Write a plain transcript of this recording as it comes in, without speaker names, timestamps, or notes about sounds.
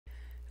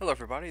Hello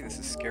everybody, this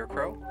is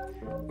Scarecrow.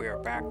 We are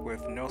back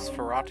with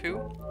Nosferatu.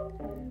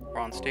 We're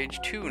on stage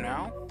 2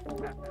 now.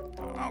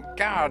 Oh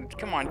god,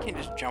 come on, you can't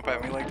just jump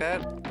at me like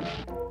that.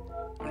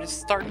 I'm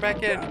just starting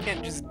back in, you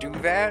can't just do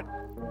that.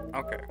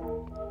 Okay.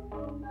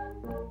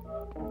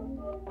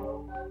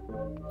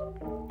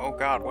 Oh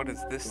god, what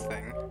is this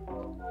thing?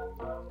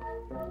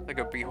 Like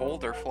a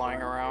beholder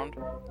flying around.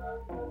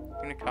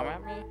 Gonna come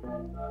at me?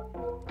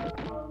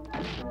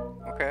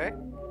 Okay.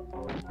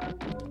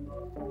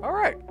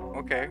 Alright,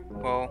 okay,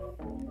 well,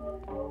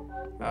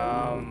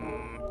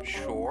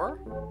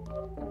 sure,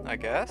 I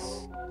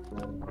guess.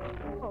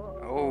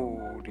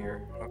 Oh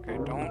dear, okay,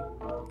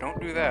 don't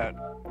do that.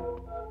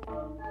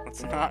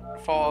 Let's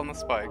not fall on the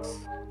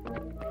spikes.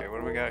 Okay,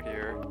 what do we got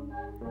here?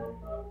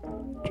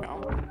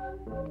 Jump,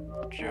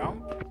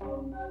 jump,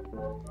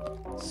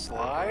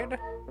 slide.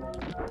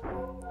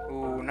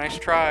 Ooh, nice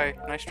try,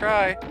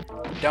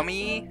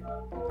 dummy.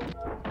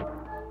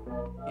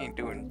 You ain't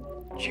doing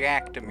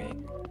jack to me.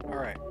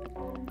 Alright.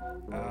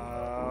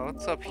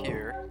 What's up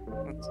here?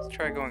 Let's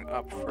try going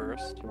up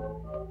first.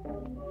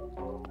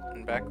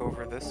 And back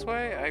over this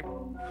way?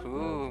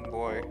 Ooh,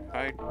 boy.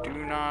 I do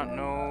not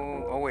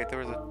know... Oh, wait, there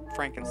was a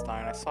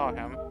Frankenstein. I saw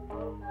him.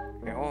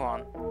 Okay, hold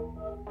on.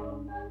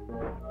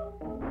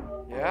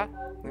 Yeah?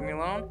 Leave me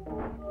alone?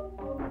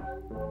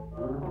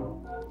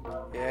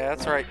 Yeah,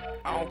 that's right.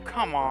 Oh,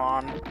 come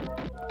on.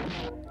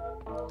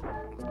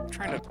 I'm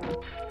trying to...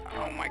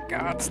 Oh my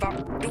god,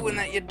 stop doing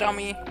that, you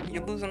dummy!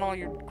 You're losing all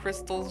your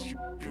crystals, your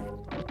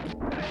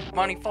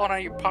money falling out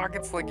of your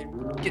pockets like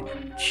you get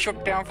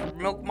shook down for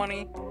milk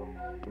money.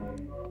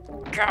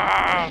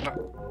 God!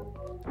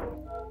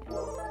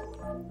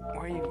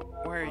 Why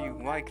are you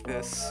like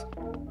this?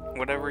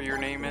 Whatever your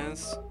name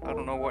is. I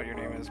don't know what your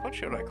name is. What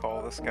should I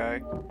call this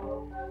guy?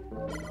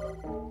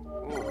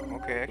 Ooh,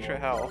 okay, extra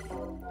health.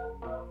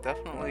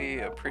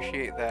 Definitely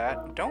appreciate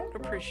that. Don't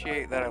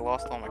appreciate that I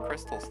lost all my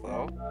crystals,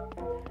 though.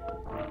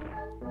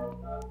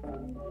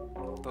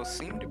 Those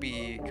seem to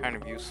be kind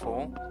of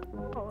useful.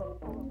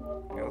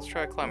 Okay, let's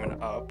try climbing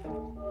up.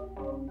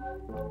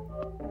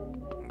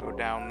 Go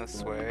down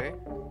this way.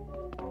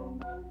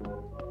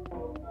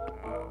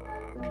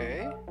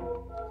 Okay.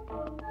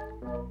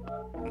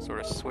 And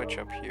sort of switch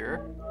up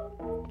here.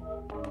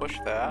 Push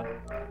that.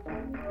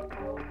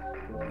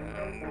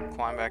 And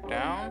climb back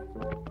down.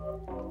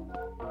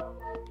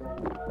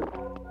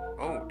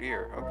 Oh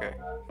dear, okay.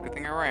 Good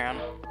thing I ran.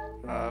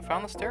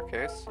 Found the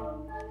staircase.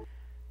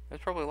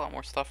 There's probably a lot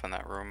more stuff in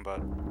that room,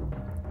 but...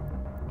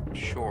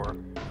 Sure.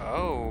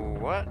 Oh,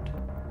 what?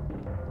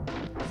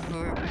 This is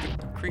the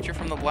creature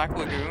from the Black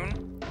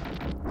Lagoon?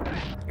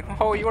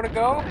 Oh, you wanna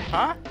go?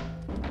 Huh?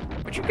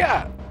 What you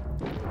got?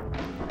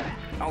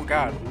 Oh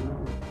god.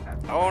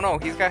 Oh no,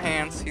 he's got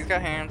hands. He's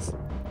got hands.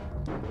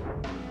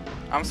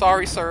 I'm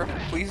sorry, sir.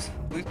 Please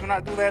do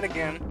not do that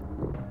again.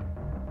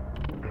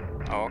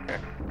 Oh, okay.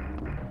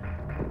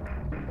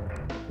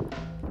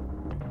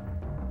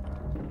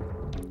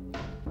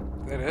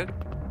 Is that it?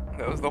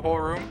 That was the whole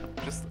room?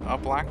 Just a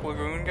Black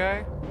Lagoon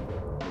guy?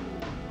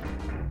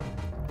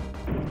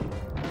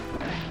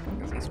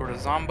 Some sort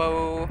of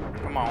zombo.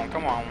 Come on,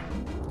 come on.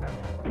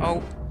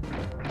 Oh.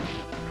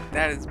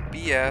 That is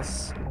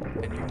BS.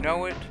 And you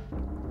know it.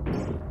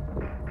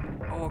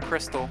 Oh, a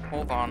crystal.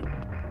 Hold on.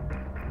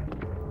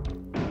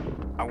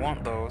 I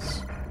want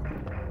those.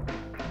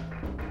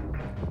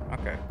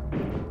 Okay.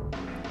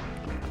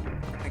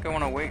 I think I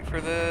want to wait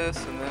for this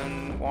and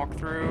then walk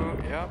through.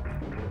 Yep.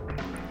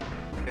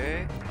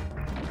 Okay.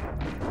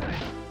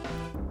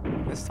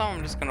 This time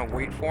I'm just gonna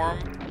wait for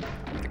him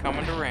to come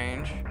into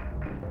range.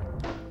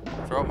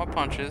 Throw out my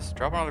punches.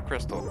 Drop another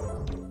crystal.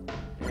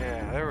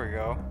 Yeah, there we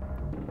go.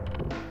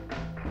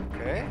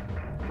 Okay.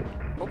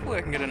 Hopefully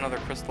I can get another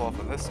crystal off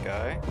of this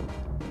guy.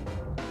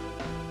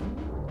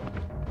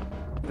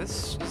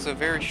 This is a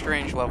very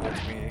strange level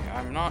to me.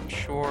 I'm not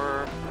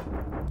sure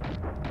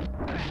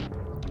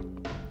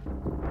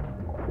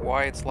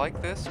why it's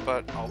like this,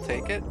 but I'll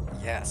take it.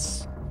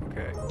 Yes.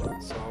 Okay,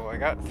 so I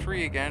got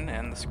 3 again,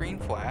 and the screen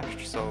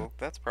flashed, so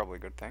that's probably a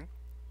good thing.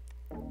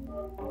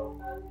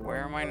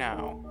 Where am I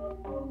now?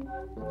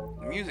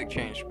 The music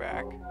changed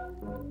back.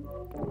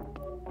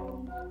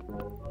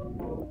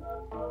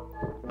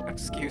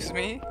 Excuse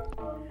me?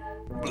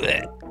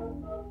 Blech.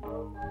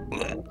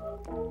 Blech.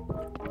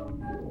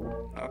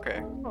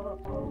 Okay.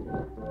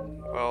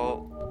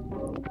 Well,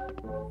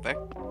 that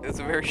is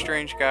a very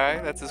strange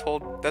guy. That's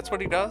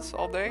what he does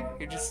all day.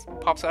 He just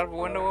pops out of a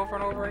window over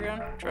and over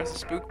again, tries to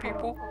spook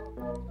people.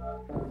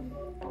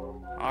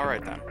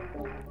 Alright then.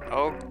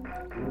 Oh,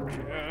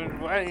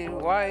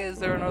 why is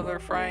there another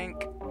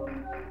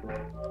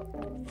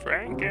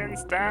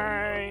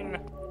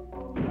Frankenstein?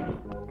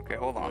 Okay,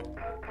 hold on.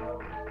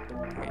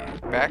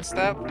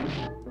 Backstep?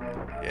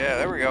 Yeah,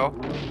 there we go.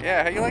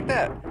 Yeah, how you like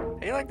that? How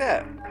you like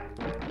that?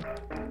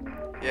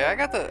 Yeah, I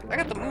got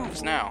the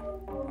moves now.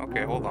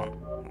 Okay, hold on.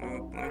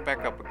 Let me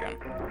back up again.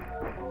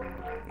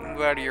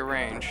 Move out of your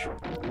range.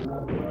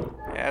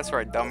 Yeah, that's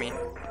right, dummy.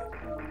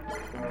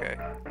 Okay.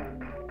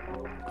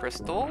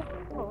 Crystal?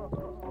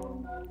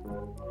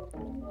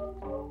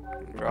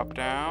 Drop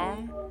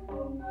down.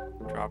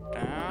 Drop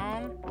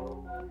down.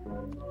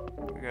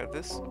 We got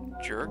this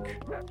jerk.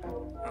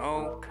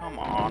 Oh, come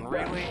on,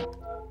 really?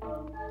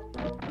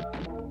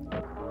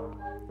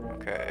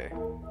 Okay.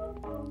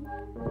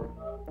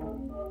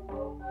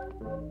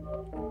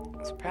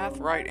 There's a path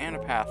right and a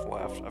path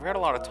left. I've got a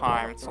lot of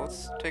time, so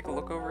let's take a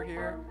look over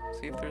here,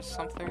 see if there's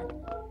something.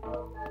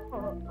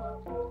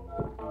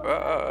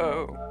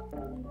 Uh-oh.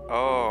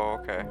 Oh,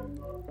 okay.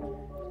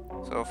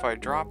 So if I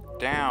drop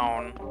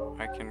down,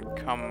 I can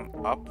come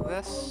up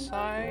this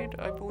side,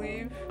 I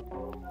believe?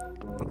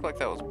 Looked like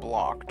that was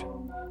blocked.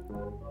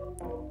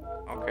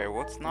 Okay, well,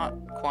 let's not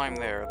climb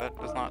there. That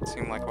does not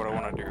seem like what I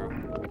want to do.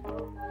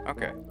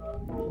 Okay.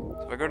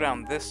 So if I go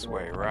down this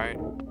way, right?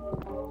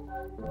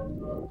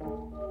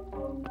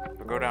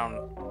 If I go down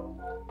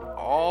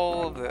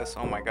all of this,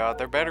 oh my god,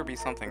 there better be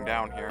something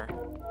down here.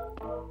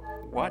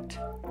 What?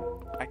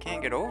 I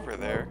can't get over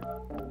there.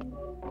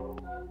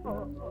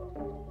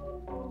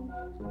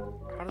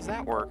 How does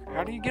that work?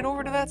 How do you get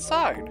over to that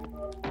side?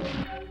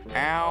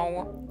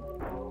 Ow.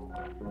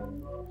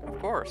 Of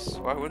course.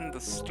 Why wouldn't the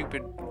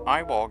stupid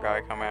eyeball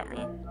guy come at me?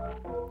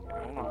 Okay,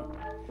 hold on.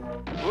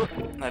 Whoop!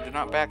 I did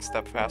not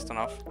backstep fast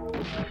enough.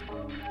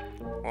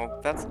 Well,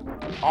 that's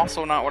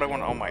also not what I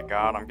want. Oh my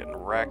god, I'm getting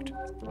wrecked.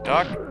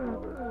 Duck!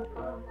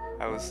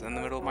 I was in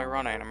the middle of my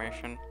run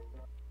animation.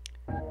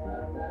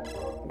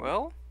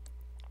 Well,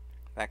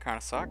 that kind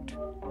of sucked.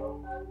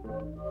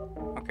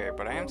 Okay,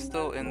 but I am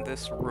still in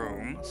this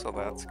room, so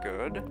that's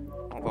good.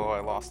 Although I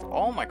lost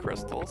all my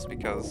crystals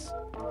because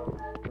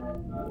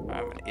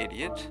I'm an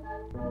idiot.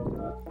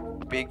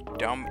 Big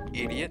dumb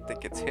idiot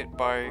that gets hit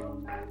by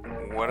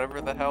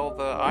whatever the hell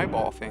the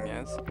eyeball thing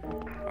is.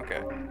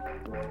 Okay.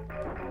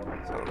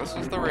 So this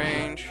was the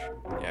range.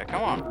 Yeah,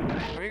 come on.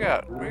 What do you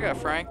got? What do you got,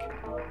 Frank?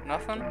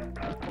 Nothing?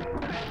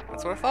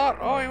 That's what I thought.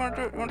 Oh, you wanna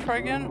do it? You wanna try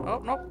again? Oh,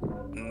 nope.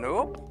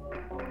 Nope.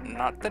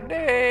 Not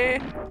today.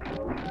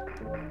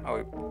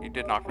 Oh, he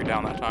did knock me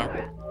down that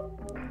time.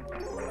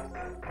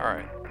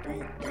 Alright,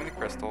 give me the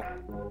crystal.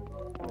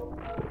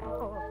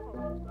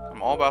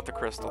 I'm all about the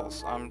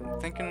crystals. I'm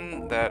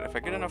thinking that if I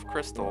get enough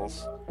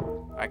crystals,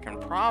 I can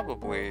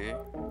probably,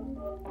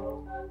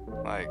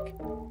 like,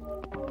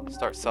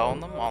 start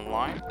selling them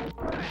online.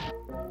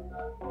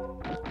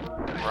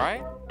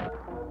 Right?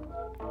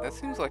 That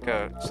seems like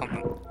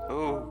something.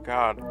 Oh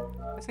god,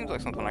 that seems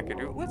like something I could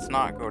do. Let's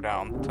not go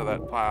down to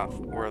that path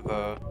where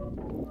the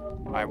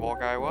eyeball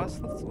guy was.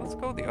 Let's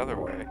go the other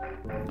way.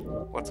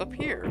 What's up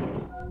here?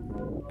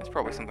 There's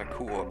probably something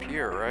cool up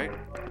here, right?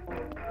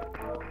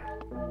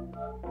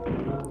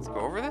 Let's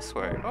go over this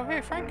way. Oh hey,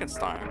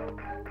 Frankenstein.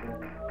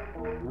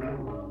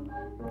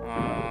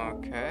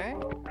 Okay.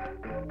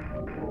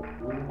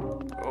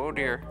 Oh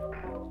dear.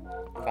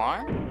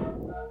 Climb?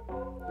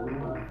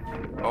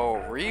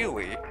 Oh,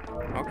 really?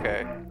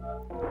 Okay.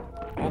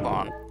 Hold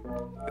on.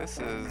 This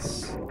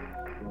is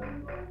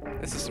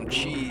some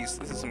cheese.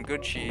 This is some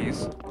good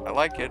cheese. I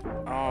like it.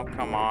 Oh,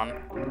 come on.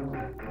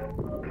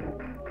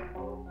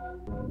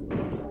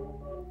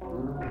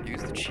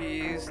 Use the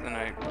cheese, then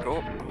I go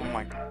up. Oh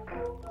my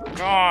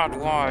god,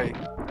 why?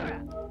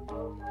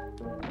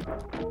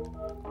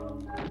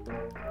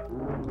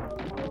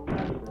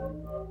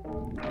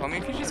 I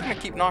mean, if he's just gonna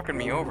keep knocking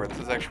me over, this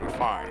is actually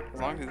fine.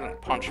 As long as he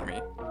doesn't punch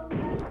me.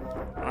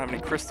 I don't have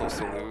any crystals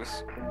to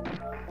lose.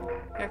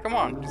 Yeah, come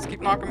on. Just keep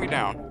knocking me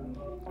down.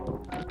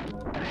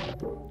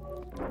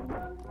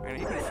 And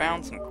I even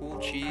found some cool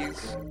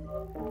cheese.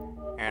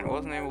 And it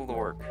wasn't able to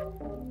work.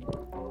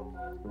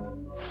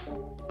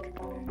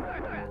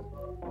 Okay.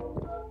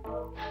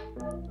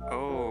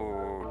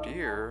 Oh,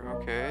 dear.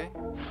 Okay.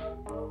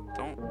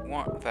 Don't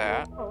want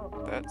that.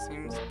 That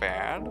seems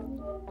bad.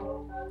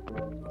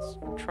 Let's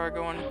try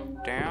going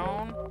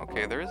down.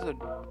 Okay, there is a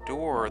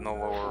door in the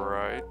lower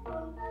right.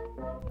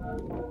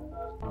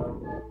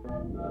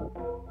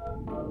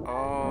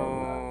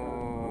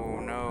 Oh,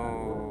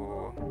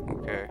 no.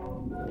 Okay.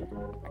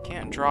 I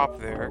can't drop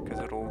there because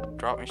it'll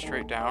drop me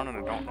straight down and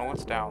I don't know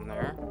what's down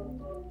there.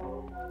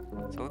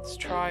 So let's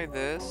try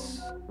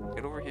this.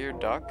 Get over here,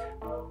 duck.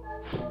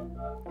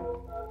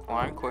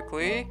 Climb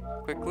quickly.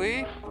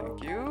 Quickly.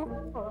 Thank you.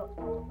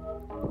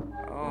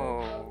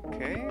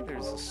 Okay,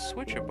 there's a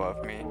switch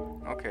above me.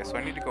 Okay, so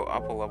I need to go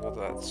up a level to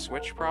that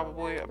switch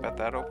probably. I bet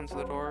that opens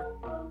the door.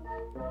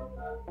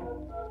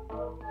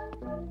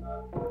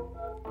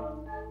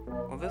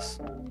 Well, this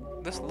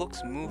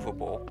looks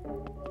movable.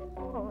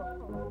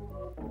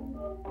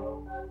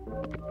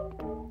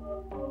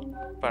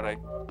 But I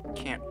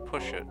can't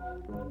push it.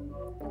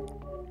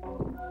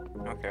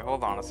 Okay,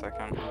 hold on a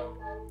second.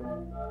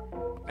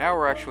 Now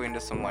we're actually into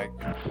some, like,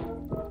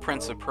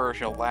 Prince of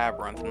Persia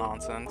labyrinth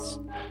nonsense.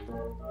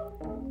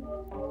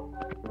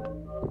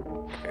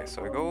 Okay,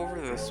 so I go over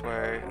this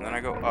way, and then I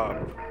go up,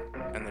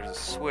 and there's a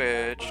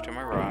switch to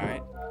my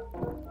right.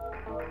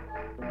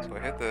 So I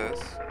hit this.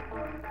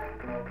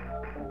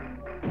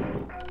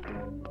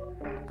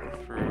 Go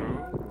through.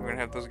 We're gonna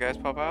have those guys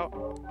pop out.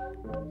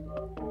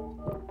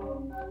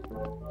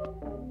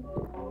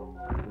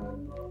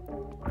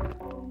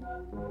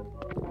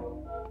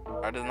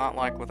 I I did not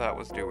like what that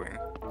was doing.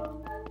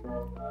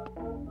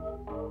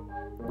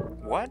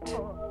 What?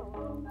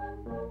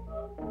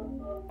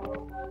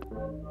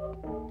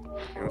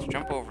 Okay, let's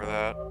jump over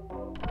that.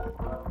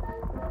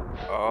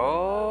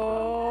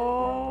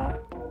 Oh,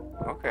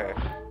 okay.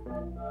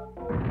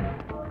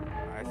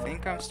 I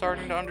think I'm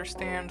starting to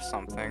understand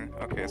something.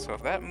 Okay, so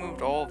if that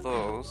moved all of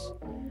those,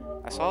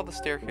 I saw the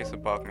staircase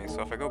above me,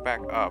 so if I go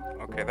back up,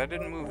 okay, that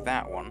didn't move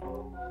that one.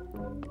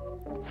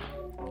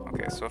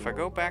 Okay, so if I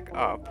go back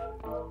up,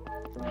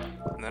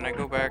 and then I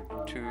go back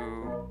to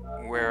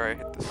where I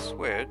hit the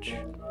switch,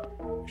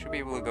 I should be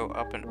able to go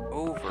up and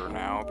over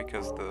now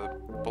because the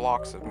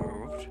blocks have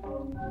moved.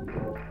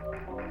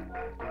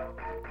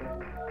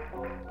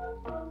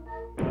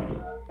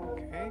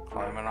 Okay,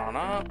 climbing on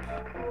up.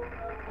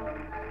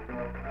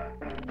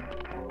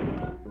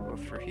 Go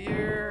through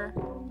here.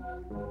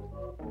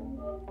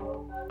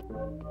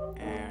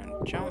 And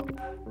jump.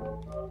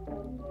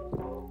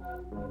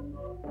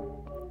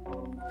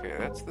 Okay,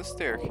 that's the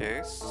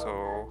staircase,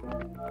 so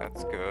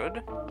that's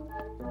good.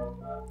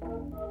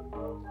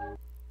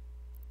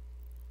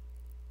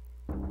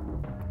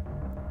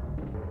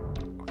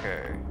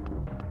 Okay.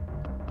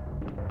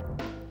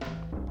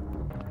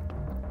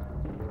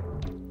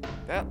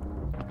 That,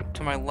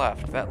 to my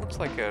left, that looks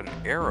like an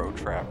arrow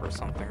trap or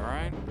something,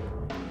 right?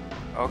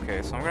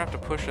 Okay, so I'm gonna have to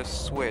push a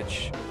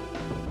switch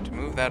to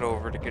move that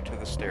over to get to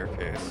the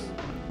staircase.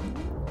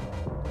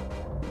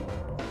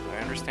 I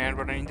understand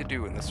what I need to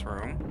do in this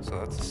room, so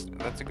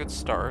that's a good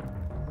start.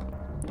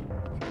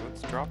 Okay,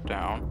 let's drop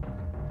down.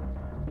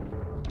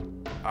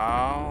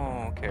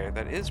 Oh, okay,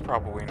 that is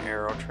probably an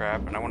arrow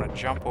trap, and I want to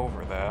jump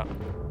over that.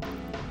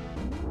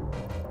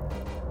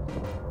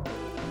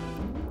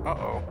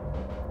 Uh-oh.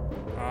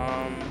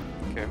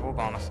 Okay, hold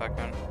on a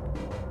second.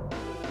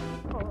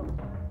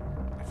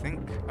 I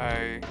think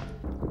I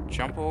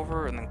jump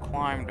over and then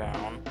climb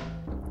down.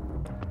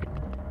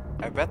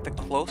 I bet the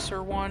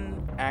closer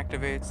one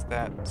activates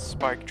that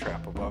spike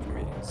trap above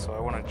me, so I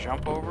want to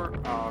jump over.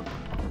 Oh,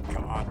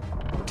 god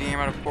damn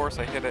it, of course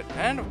I hit it,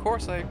 and of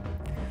course I...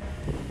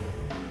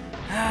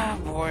 Ah,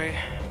 boy.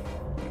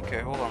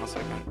 Okay, hold on a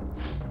second.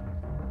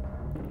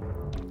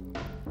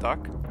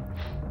 Duck.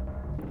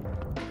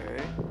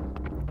 Okay.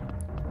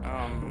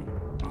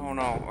 Oh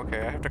no,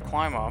 okay, I have to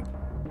climb up.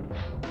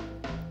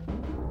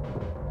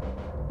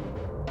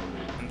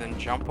 And then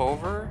jump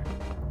over.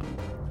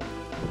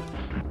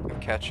 And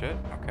catch it,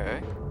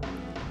 okay.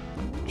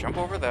 Jump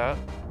over that.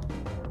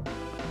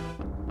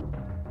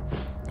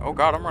 Oh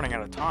god, I'm running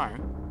out of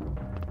time.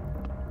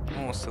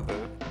 Almost to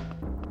the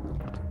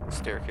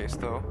staircase,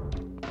 though.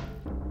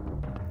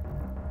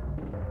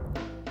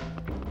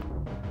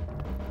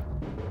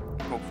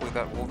 Hopefully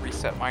that will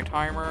reset my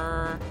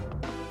timer.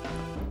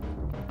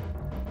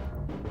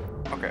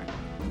 Okay.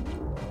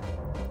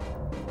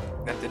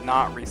 That did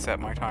not reset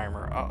my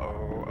timer.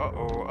 Uh-oh,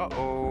 uh-oh,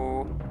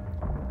 uh-oh.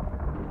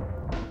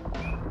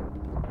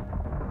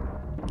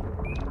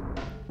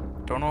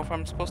 Don't know if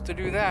I'm supposed to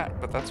do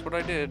that, but that's what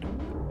I did.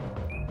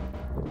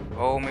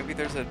 Oh, maybe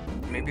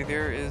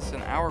there is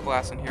an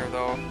hourglass in here,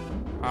 though.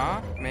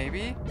 Huh?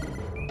 Maybe?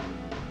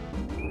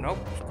 Nope,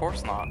 of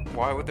course not.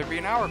 Why would there be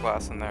an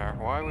hourglass in there?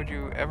 Why would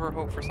you ever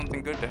hope for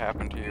something good to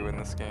happen to you in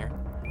this game?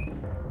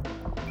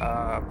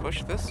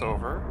 Push this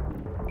over.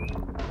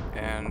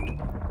 And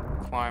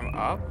climb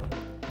up.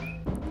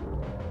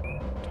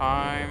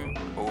 Time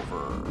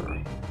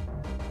over.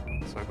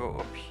 So I go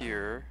up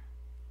here.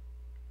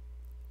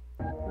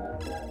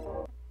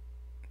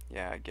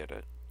 Yeah, I get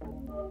it.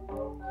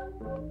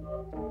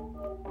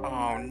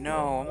 Oh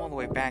no, I'm all the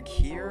way back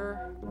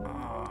here?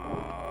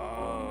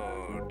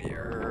 Oh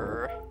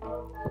dear.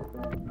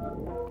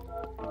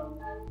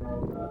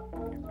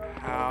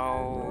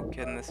 How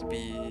can this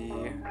be?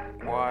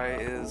 Why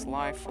is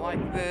life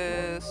like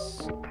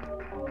this?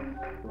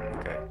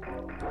 Okay.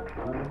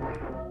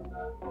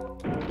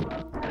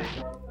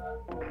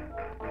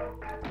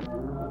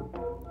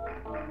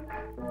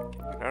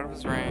 Get out of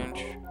his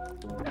range.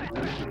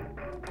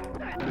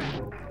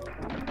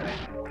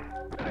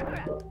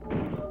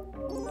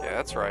 Yeah,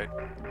 that's right.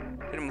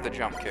 Hit him with the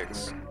jump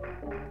kicks.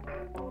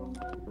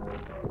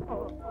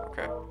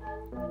 Okay.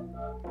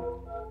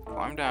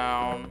 Climb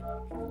down.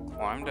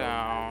 Climb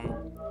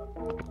down.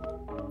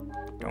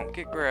 Don't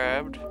get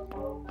grabbed.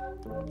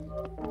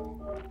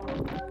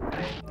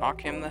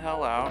 Knock him the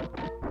hell out.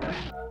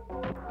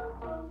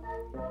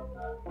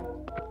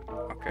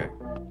 Okay.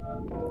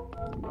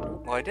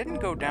 Well, I didn't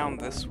go down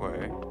this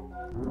way.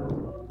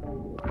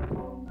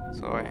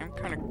 So I am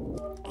kind of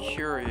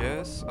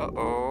curious.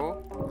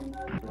 Uh-oh.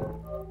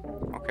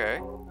 Okay.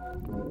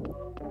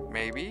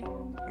 Maybe.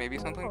 Maybe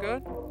something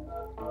good?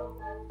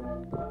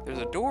 There's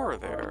a door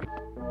there.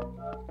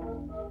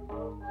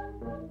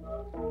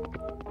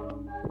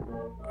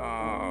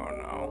 Oh,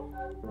 no.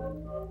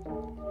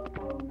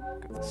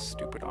 Got the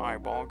Stupid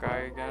eyeball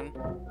guy again.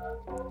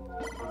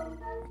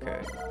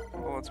 Okay.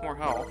 Well, it's more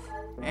health.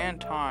 And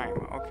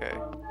time. Okay.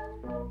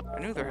 I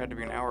knew there had to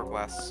be an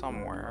hourglass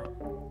somewhere.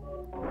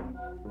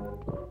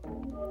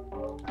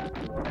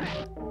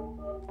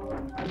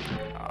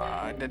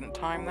 I didn't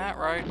time that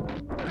right.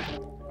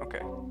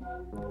 Okay.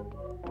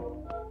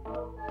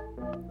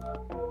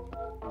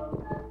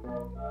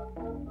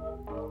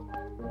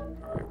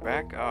 Alright,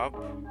 back up.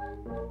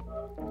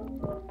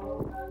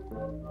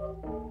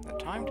 The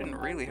time didn't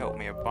really help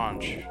me a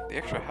bunch. The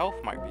extra health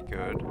might be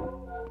good.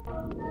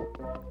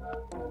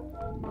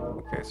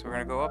 Okay, so we're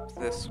gonna go up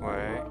this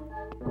way.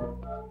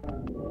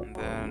 And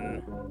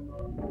then...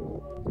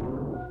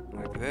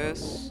 like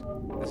this.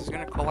 This is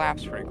gonna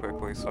collapse pretty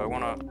quickly, so I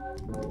wanna...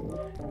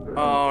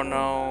 Oh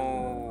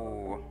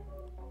no!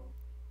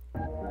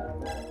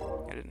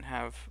 I didn't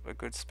have a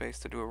good space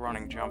to do a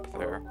running jump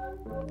there.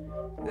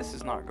 This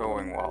is not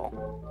going well.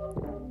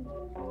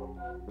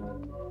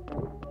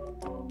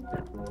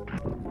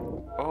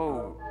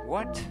 Oh,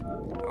 what?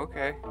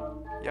 Okay.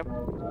 Yep.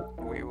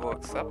 We will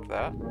accept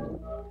that.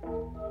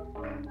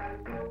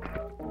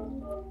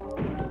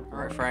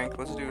 Alright, Frank,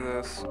 let's do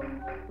this.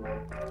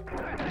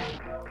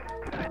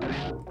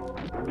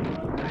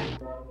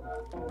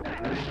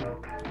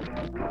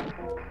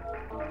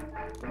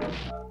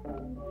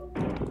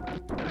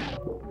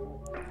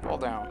 Fall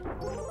down.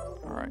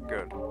 Alright,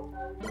 good.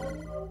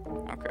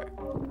 Okay.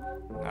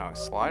 Now I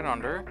slide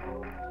under.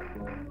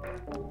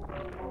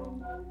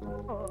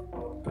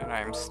 And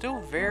I'm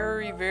still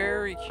very,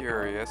 very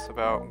curious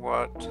about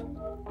what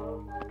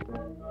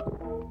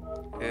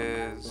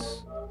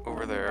is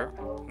over there.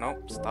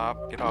 Nope,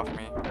 stop. Get off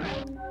me.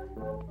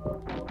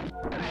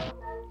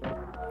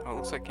 Oh,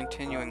 looks like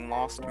continuing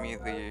lost me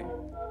the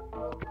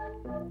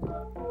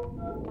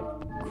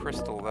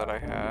crystal that I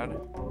had.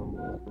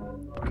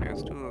 Okay,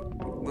 let's do a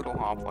little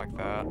hop like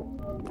that.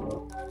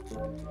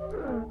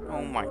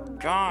 Oh my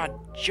god,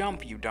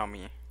 jump, you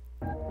dummy.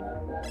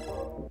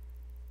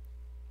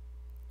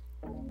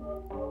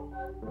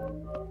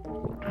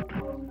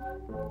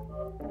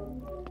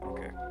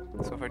 Okay,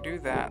 so if I do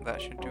that,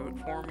 that should do it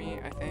for me,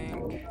 I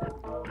think.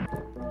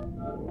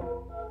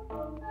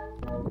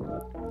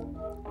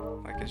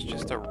 Like, is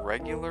just a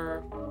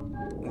regular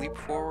leap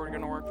forward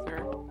gonna work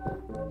there?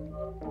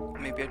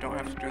 Maybe I don't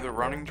have to do the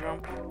running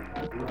jump?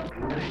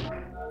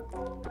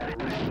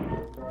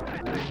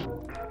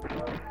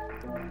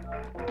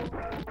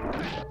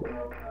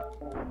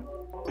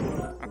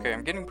 Okay,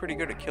 I'm getting pretty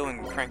good at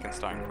killing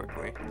Frankenstein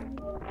quickly.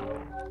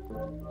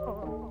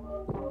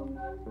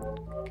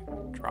 Okay,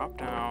 drop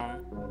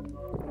down.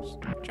 Just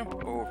jump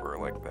over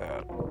like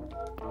that.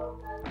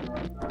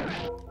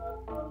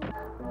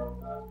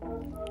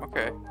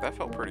 Okay, that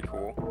felt pretty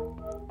cool.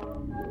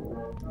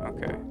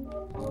 Okay.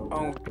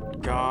 Oh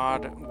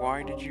god,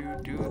 why did you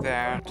do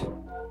that?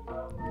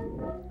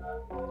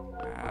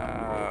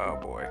 Oh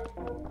boy.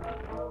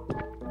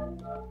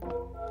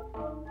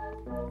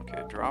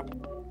 Okay, drop.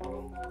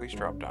 Please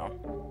drop down.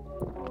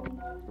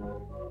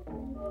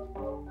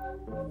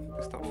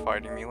 Please stop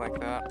fighting me like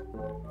that.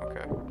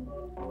 Okay.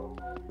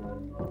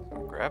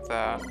 So grab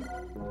that.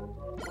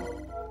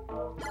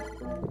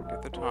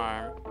 Get the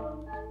time.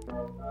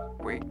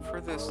 Wait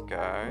for this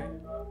guy.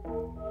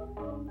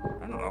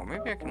 I don't know,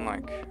 maybe I can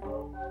like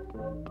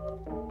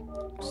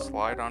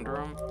slide under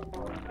him.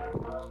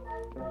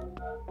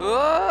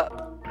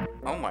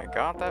 Oh my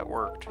god, that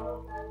worked.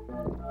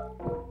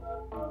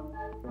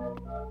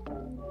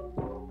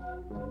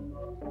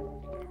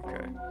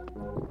 Okay.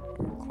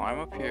 Climb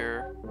up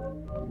here.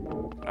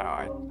 Now,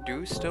 I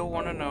do still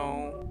want to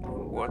know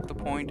what the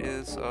point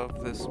is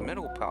of this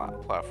middle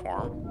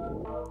platform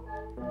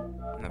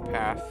and the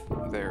path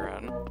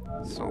therein.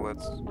 So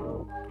let's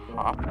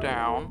hop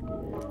down,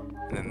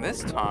 and then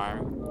this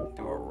time,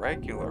 do a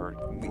regular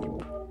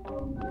leap.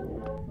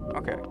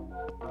 Okay.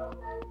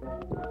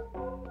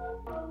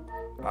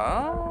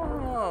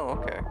 Oh,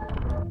 okay.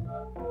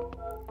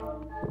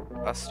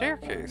 A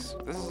staircase.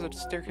 This is a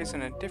staircase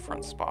in a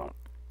different spot.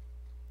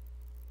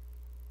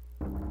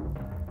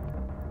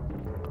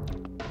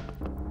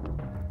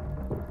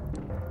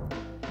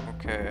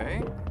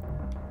 Okay.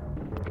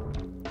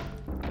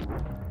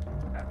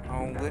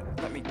 Oh,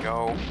 let me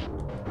go.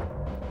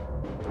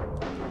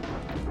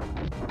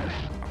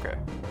 Okay.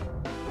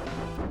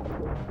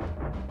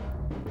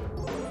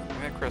 Give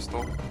me a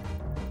crystal.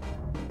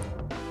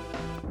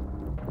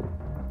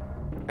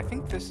 I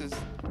think this is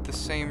the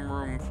same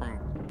room from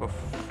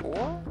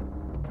before?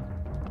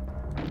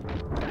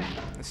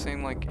 The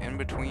same, like,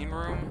 in-between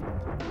room?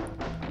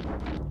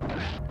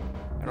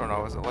 I don't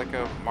know, is it like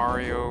a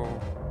Mario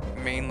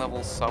main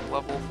level,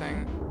 sub-level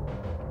thing?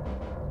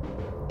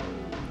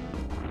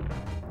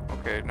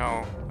 Okay,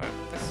 no,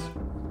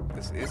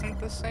 this isn't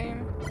the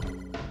same?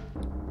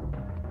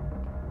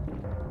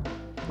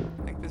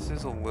 I think this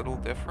is a little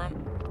different.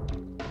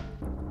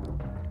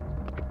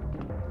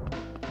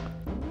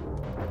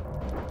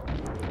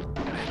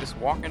 And just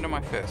walk into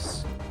my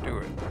fists. Do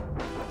it.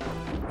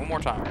 One more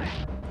time.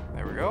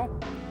 There we go.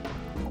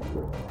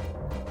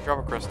 Drop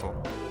a crystal.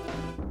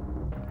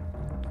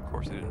 Of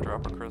course it didn't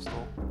drop a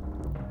crystal.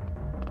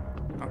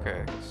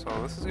 Okay, so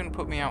this is gonna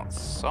put me out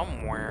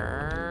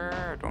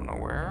somewhere. I don't know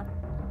where.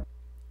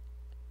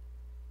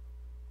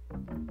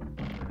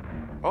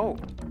 Oh!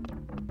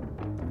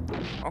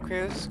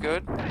 Okay, this is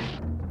good.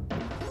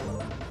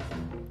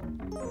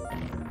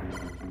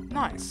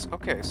 Nice.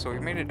 Okay, so we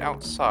made it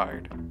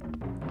outside.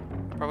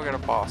 Probably got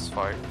a boss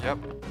fight. Yep.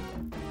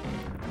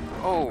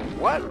 Oh,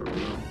 what?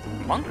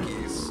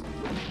 Monkeys?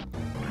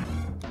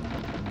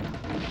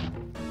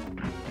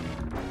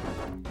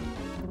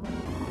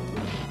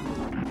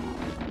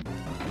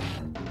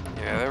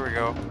 Yeah, there we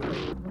go.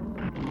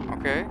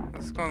 Okay,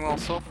 this is going well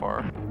so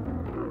far.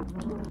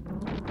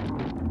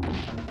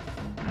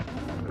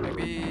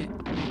 Maybe...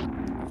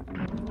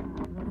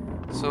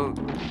 So,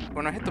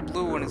 when I hit the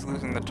blue one, it's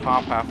losing the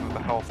top half of the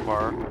health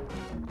bar.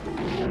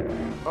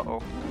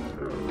 Uh-oh.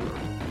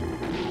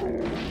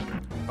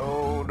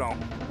 Oh, no.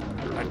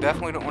 I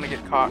definitely don't want to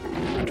get caught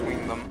in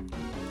between them.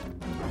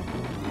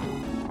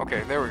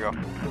 Okay, there we go.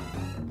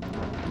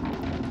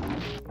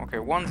 Okay,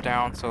 one's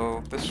down,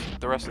 so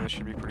the rest of this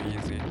should be pretty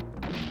easy.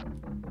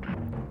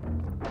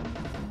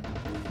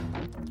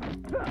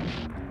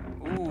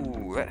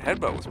 Ooh, that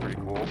headbutt was pretty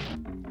cool.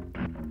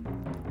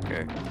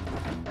 Okay.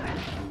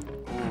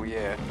 Ooh,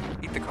 yeah.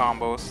 Eat the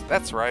combos.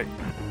 That's right.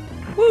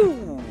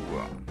 Woo!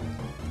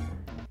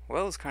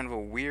 Well, it's kind of a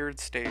weird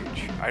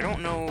stage. I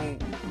don't know...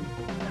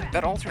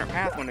 That alternate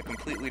path went a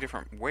completely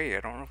different way. I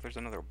don't know if there's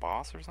another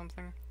boss or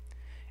something.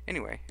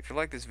 Anyway, if you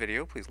like this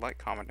video, please like,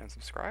 comment, and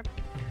subscribe.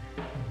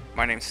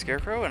 My name's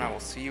Scarecrow, and I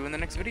will see you in the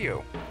next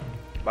video.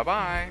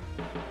 Bye-bye!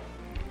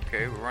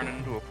 Okay, we're running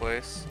into a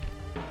place.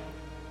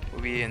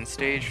 We'll be in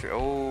stage 3.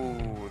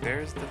 Oh,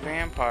 there's the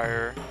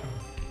vampire.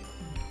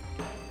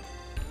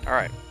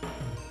 Alright.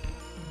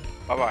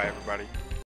 Bye-bye, everybody.